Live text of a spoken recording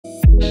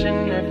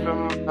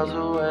miles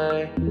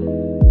away.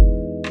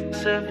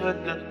 Sit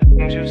with the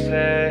things you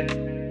say.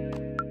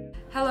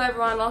 Hello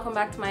everyone, welcome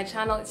back to my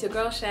channel. It's your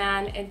girl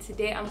Cheyenne, and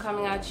today I'm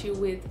coming at you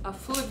with a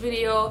food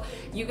video.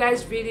 You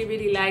guys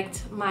really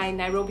liked my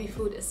Nairobi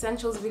food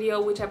essentials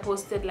video, which I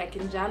posted like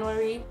in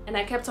January, and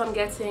I kept on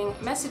getting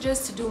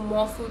messages to do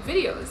more food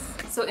videos.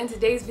 So in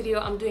today's video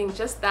I'm doing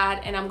just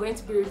that, and I'm going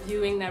to be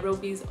reviewing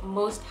Nairobi's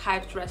most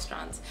hyped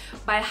restaurants.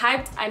 By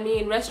hyped I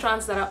mean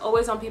restaurants that are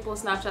always on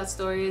people's Snapchat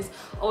stories,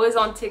 always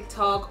on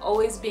TikTok,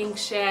 always being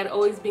shared,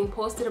 always being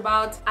posted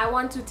about. I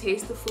want to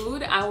taste the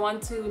food, I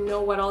want to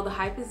know what all the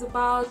hype is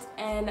about,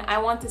 and I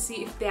want to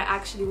see if they're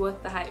actually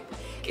worth the hype.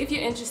 If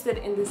you're interested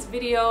in this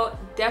video,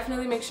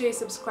 definitely make sure you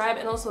subscribe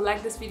and also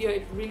like this video.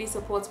 It really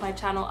supports my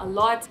channel a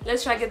lot.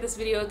 Let's try to get this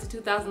video to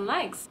 2,000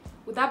 likes.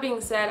 With that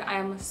being said, I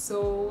am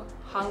so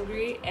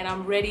hungry and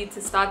I'm ready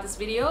to start this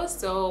video,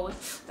 so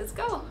let's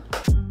go.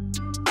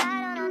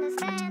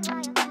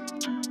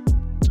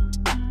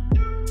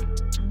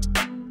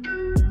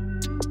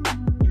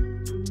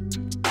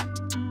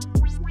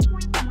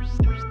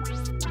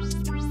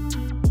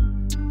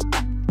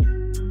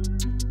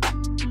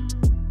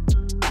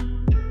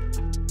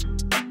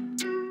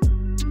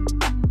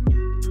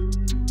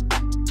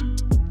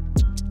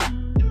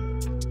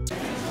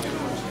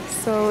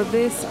 So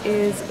this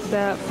is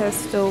the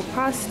pesto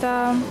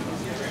pasta.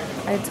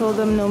 I told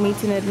them no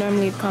meat in it.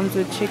 Normally it comes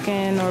with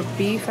chicken or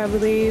beef, I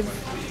believe.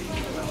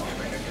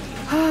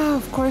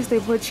 Of course they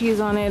put cheese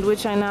on it,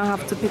 which I now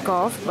have to pick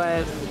off,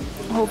 but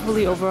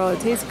hopefully overall it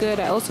tastes good.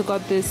 I also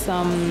got this,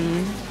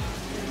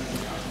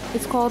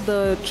 it's called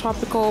the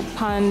tropical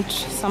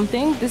punch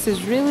something. This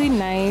is really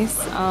nice,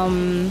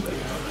 and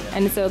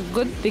it's a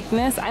good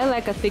thickness. I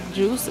like a thick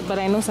juice, but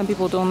I know some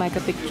people don't like a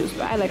thick juice,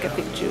 but I like a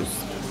thick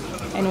juice.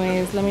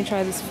 Anyways, let me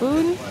try this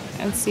food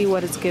and see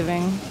what it's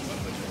giving.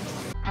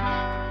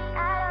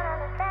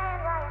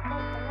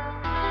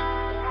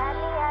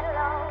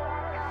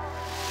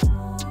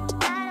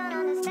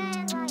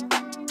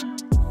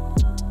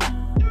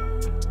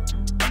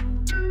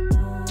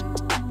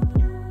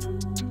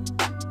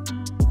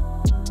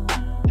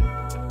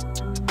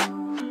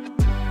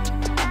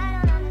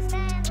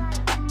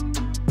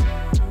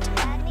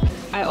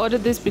 I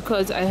ordered this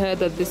because I heard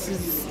that this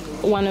is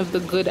one of the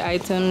good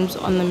items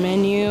on the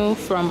menu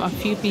from a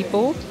few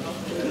people,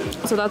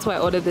 so that's why I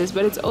ordered this.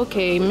 But it's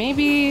okay.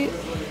 Maybe,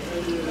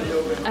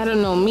 I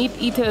don't know, meat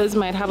eaters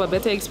might have a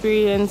better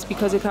experience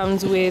because it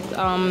comes with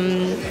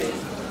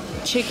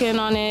chicken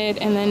on it,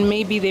 and then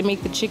maybe they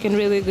make the chicken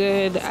really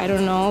good. I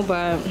don't know,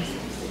 but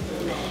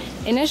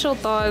initial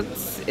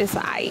thoughts is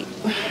aight.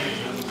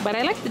 But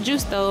I like the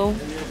juice though.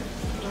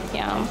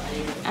 Yeah,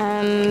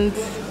 and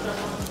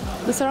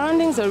the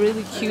surroundings are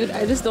really cute.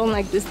 I just don't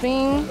like this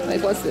thing.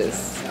 Like, what's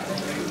this?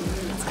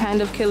 It's kind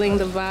of killing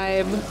the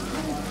vibe.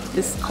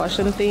 This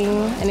caution thing,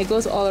 and it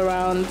goes all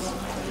around.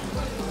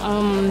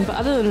 But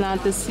other than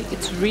that,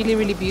 it's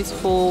really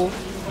beautiful.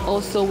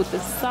 Also with the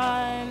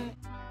sun.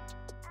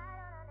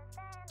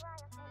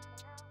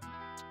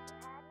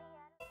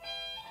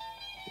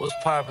 What's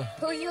poppin'?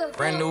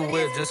 Brand new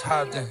whip, just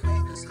hopped in.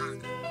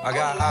 I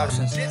got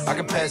options. I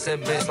can pass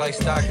that bitch like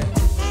Stockton.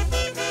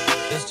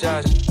 It's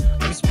Josh.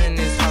 Spend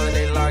this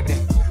holiday locked in.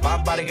 My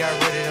body got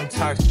rid of them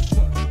toxins.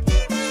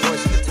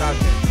 Sports in the top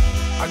 10.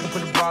 I can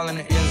put the ball in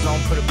the end zone,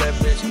 put a bad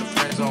bitch in the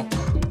friend zone.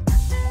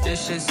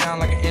 This shit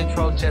sound like an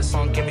intro jet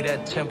song, give me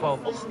that tempo.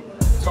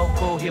 So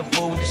cool, he a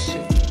fool with this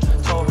shit.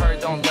 Told her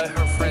don't let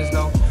her friends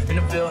know. In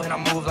the Ville and I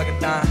move like a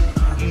dime.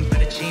 Eating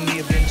fettuccine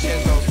or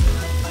Vincenzo.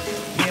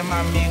 Me and my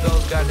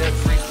amigos got that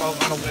free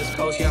smoke on the West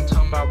Coast. Yeah, I'm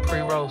talking about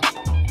pre-rolls.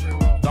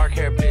 Dark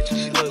hair bitch,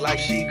 she look like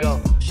she go.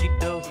 She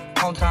do.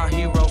 Hometown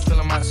hero,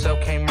 feeling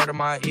myself, can't murder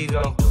my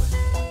ego.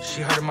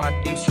 She heard of my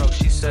deep stroke,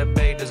 she said,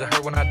 babe, does it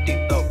hurt when I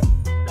deep though?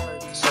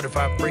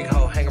 Certified freak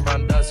hoe, hang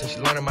around dust and she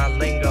learning my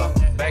lingo.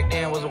 Back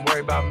then, wasn't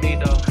worried about me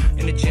though.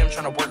 In the gym,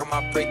 trying to work on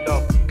my freak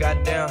though.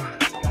 Goddamn,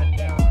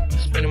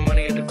 spending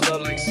money at the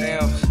club like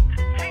Sam's.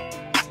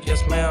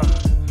 Yes ma'am,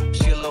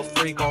 she a little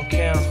freak on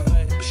cam,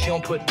 but she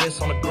don't put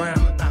this on the ground.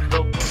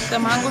 The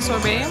mango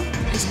sorbet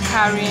is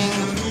carrying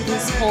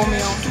this whole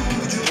meal.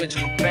 Which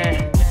you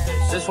fan,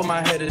 this where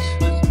my head is.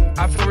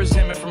 I feel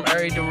resentment from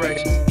every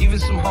direction. Even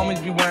some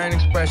homies be wearing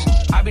expressions.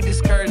 I be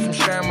discouraged from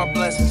sharing my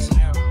blessings.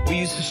 We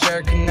used to share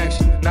a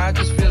connection. Now it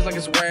just feels like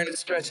it's wearing and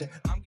stretching.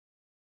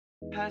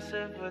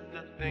 Passive with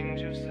the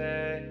things you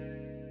say.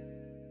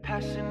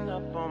 Passing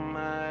up on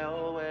my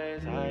old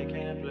ways. I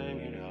can't blame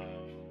you, no.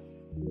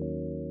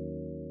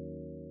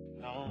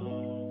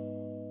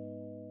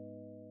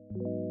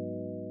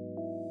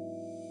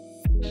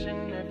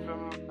 Pushing it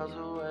from miles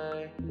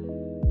away.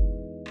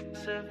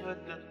 Passive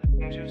with the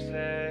things you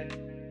say.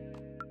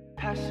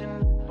 Passing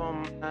up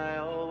on my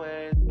old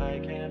ways. I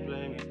can't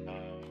blame you, no.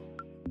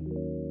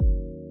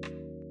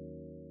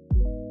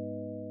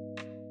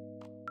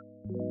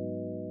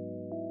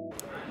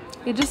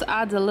 It just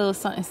adds a little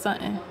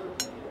something.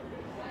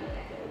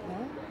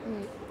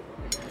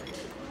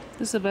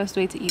 This is the best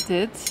way to eat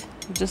it.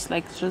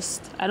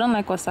 I don't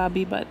like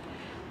wasabi, but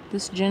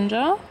this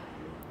ginger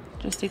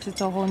just takes it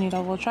to a whole new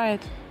level. Try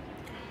it.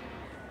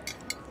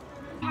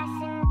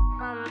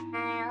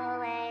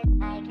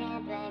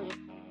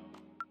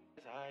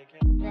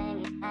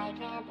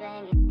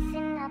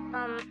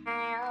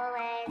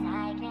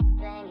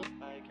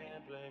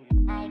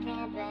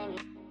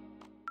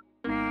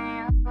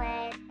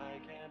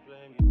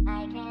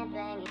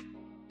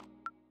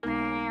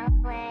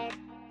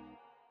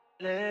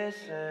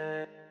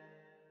 Listen.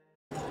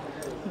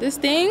 This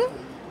thing,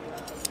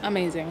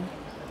 amazing.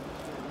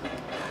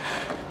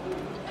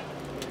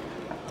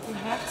 You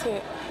have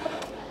to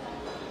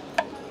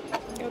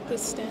get the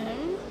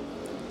stem,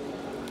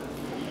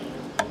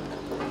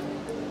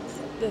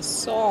 the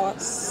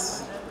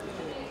sauce.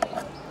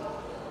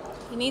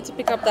 You need to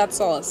pick up that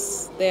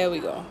sauce. There we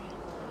go.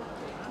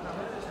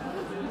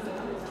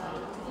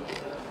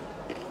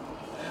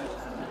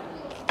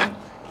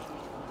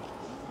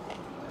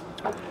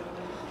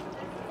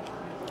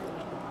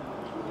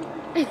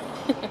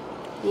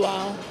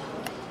 Wow.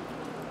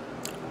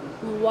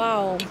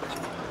 Wow.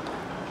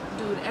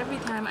 Dude, every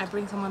time I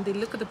bring someone, they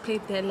look at the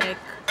plate, they're like,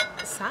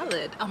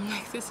 salad. I'm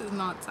like, this is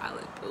not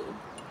salad, boo.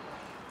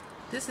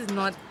 This is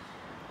not,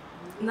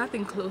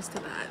 nothing close to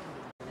that.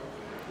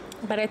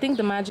 But I think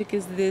the magic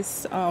is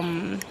this,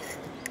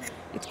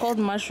 it's called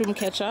mushroom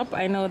ketchup.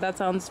 I know that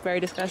sounds very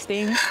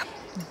disgusting,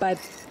 but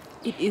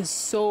it is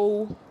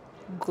so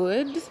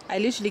good. I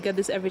literally get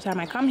this every time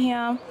I come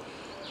here.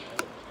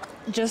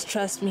 Just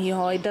trust me,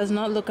 y'all. It does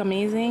not look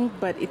amazing,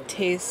 but it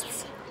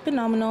tastes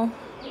phenomenal.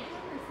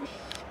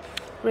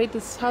 Rate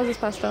this. How's this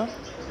pasta?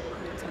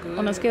 Good.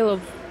 On a scale of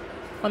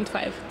 1 to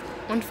 5.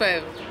 1 to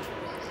 5.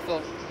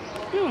 4.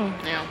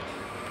 Yeah.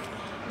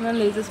 And then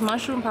there's this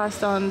mushroom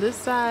pasta on this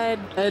side.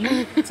 And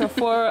it's a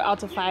 4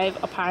 out of 5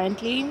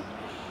 apparently.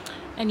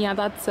 And yeah,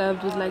 that's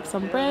served with like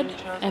some bread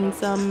and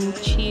some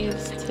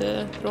cheese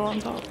to throw on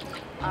top.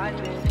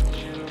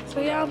 So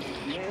yeah.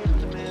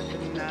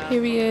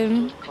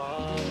 Period.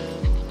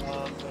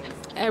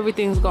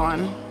 Everything's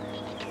gone.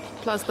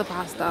 Plus the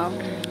pasta.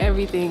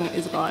 Everything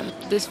is gone.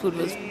 This food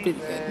was really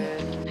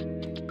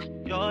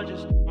good. You're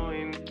just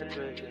doing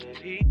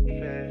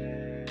it.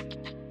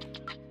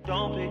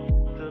 Don't pick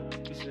the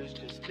pieces,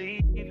 just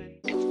leave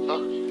it.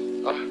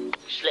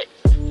 Schleck.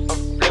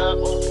 Blood,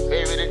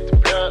 baby, this the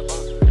blood.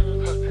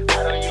 I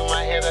don't use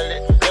my hand, I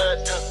let the blood.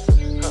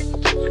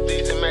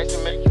 These and match to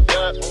make it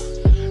blood.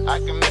 I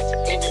can mix it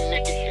in the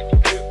nigga, hit the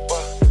grip.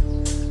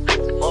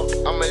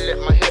 I'ma let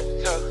my hip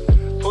tuck.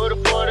 Put a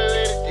quarter in the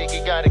dick,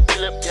 you gotta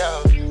clip,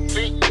 y'all.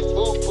 Feet,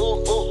 ooh, ooh,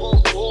 ooh,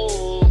 ooh,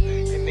 ooh.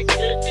 And the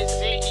clip is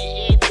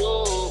CEE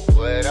too.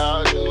 What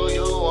all do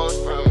you want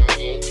from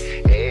me?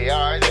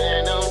 ARs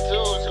and them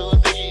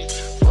 223s.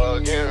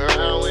 Fucking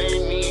around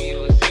with me,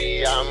 you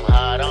see I'm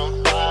hot,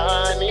 I'm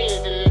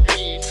 500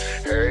 degrees.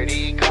 Heard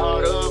he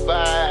caught a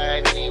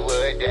body,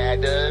 but that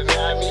does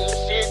not mean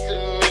shit to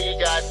me.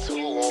 Got 2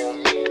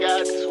 on me,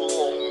 got 2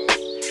 on me.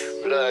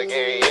 Plug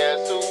in,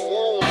 yes, ooh.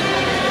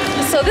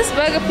 So this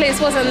burger place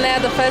wasn't there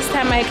the first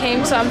time I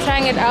came, so I'm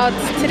trying it out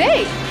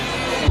today.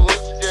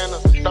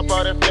 Stop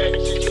all that fat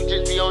shit, you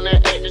just be on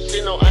that actor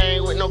shit. No, I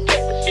ain't with no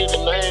cat shit,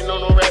 and I ain't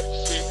on no rap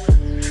shit.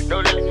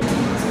 No,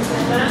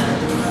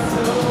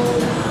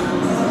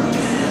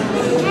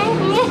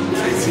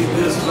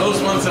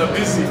 Those ones are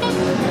busy.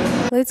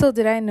 Little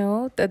did I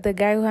know that the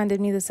guy who handed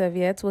me the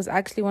serviettes was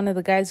actually one of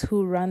the guys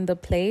who run the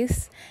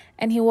place,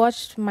 and he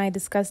watched my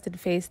disgusted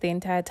face the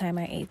entire time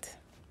I ate.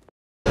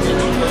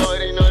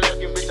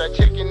 I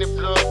check in the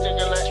floor,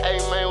 nigga like, hey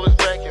man, what's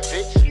cracking,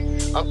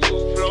 bitch? I'm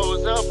 2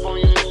 floors up on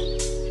you.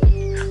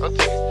 I'm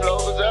 2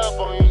 floors up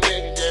on you,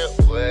 nigga. Yeah,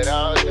 what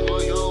all do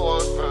you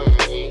want from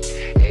me?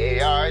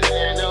 ARs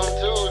and them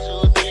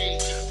 223.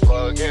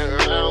 Fucking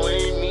around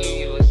with me,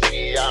 you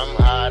see I'm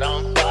hot,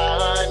 I'm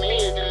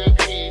 500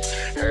 degrees.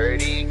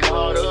 Heard he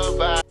caught a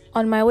body.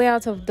 On my way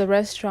out of the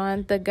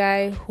restaurant, the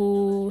guy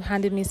who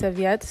handed me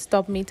serviettes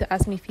stopped me to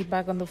ask me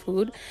feedback on the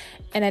food,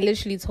 and I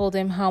literally told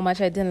him how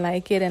much I didn't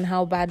like it and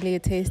how badly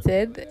it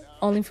tasted,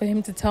 only for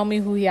him to tell me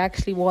who he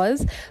actually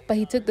was. But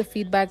he took the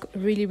feedback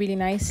really, really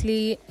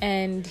nicely,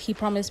 and he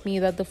promised me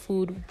that the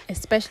food,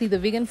 especially the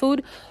vegan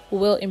food,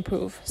 will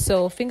improve.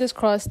 So fingers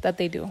crossed that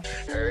they do.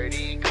 Heard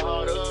he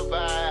caught a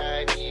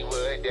body,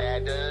 but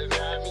that does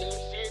not mean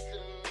shit to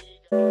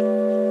me.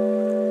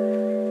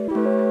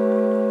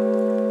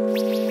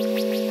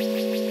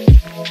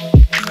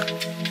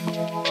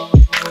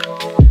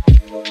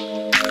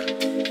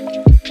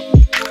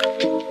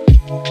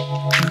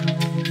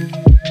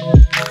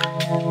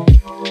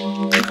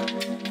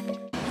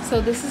 So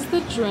this is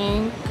the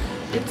drink.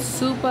 It's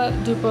super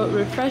duper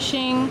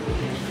refreshing.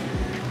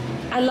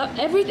 I love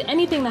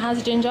anything that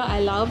has ginger.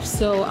 I love,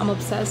 so I'm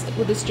obsessed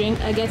with this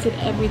drink. I get it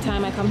every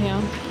time I come here.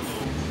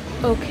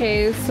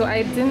 Okay, so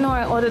I didn't know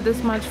I ordered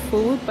this much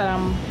food, but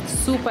I'm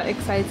super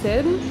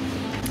excited.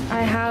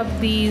 I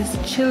have these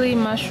chili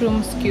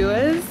mushroom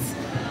skewers,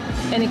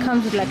 and it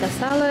comes with like a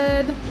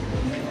salad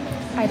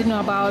I didn't know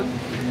about.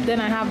 Then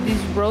I have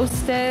these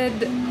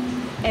roasted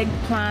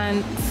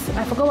eggplants.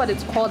 I forgot what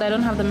it's called. I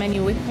don't have the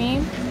menu with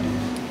me,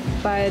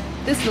 but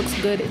this looks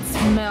good. It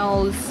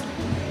smells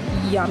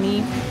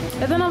yummy.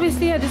 And then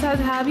obviously I just had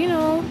to have, you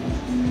know,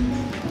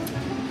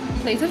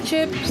 plate of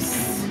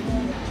chips.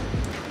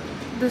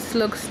 This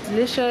looks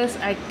delicious.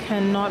 I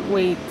cannot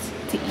wait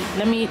to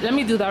eat. Let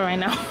me do that right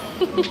now.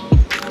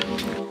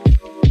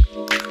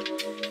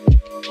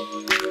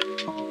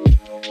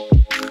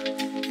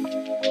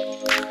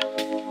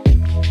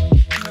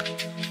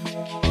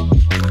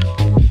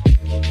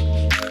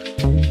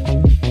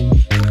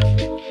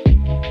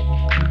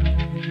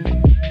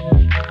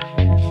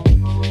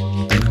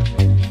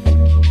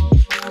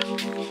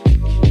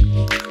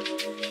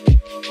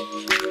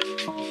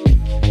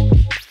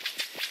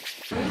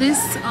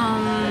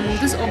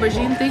 This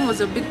aubergine thing was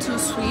a bit too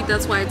sweet,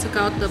 that's why I took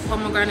out the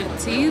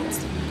pomegranate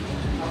seeds.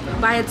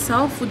 By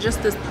itself, with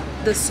just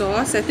the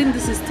sauce, I think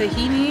this is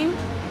tahini,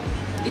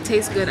 it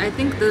tastes good. I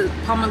think the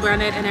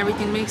pomegranate and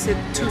everything makes it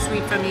too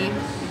sweet for me.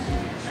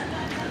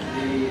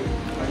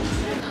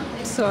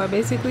 So I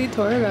basically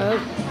tore it up.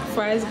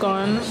 Fries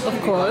gone,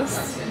 of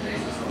course.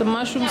 The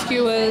mushroom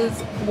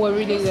skewers were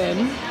really good.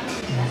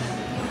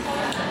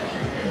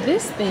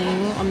 This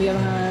thing, on the other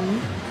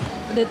hand,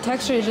 the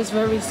texture is just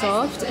very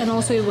soft, and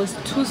also it was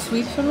too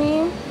sweet for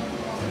me.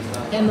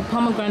 And the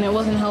pomegranate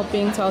wasn't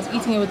helping, so I was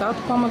eating it without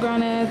the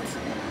pomegranate.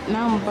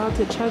 Now I'm about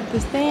to chug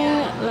this thing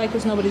like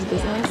it's nobody's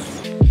business.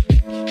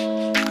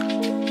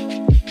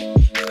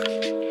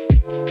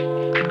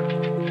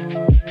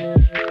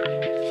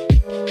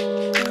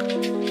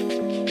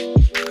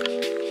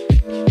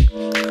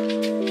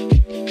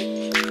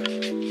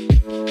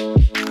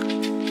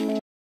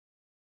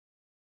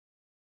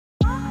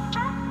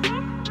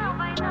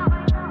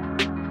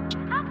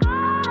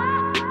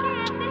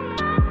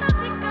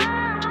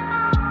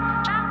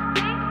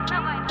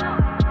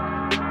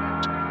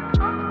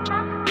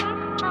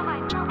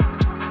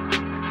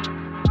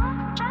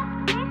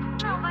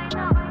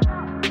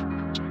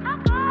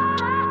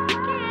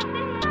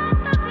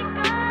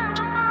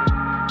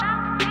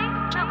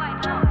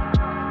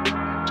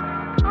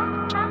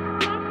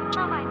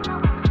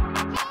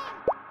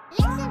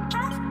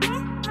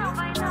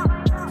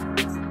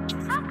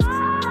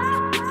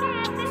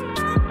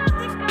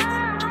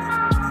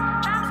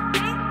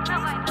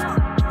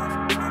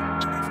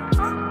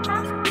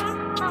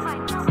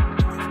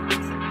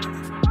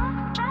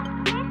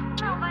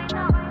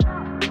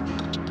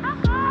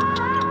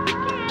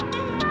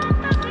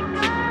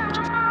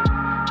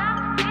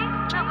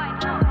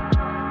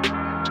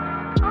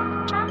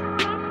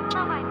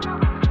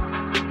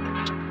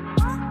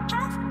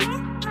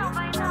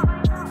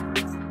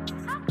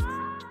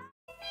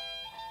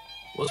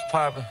 What's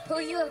poppin'?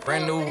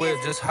 Brand new whip,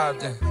 just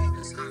hopped in.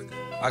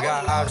 I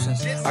got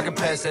options. I can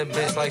pass that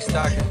bitch like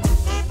Stockton.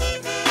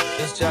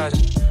 It's Josh.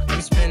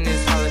 I'm spending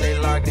this holiday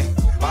locked in.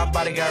 My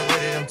body got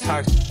rid of them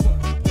toxins.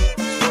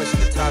 Sports in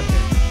the top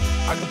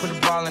 10. I can put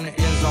the ball in the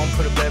end zone,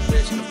 put a bad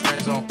bitch in the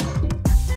friend zone.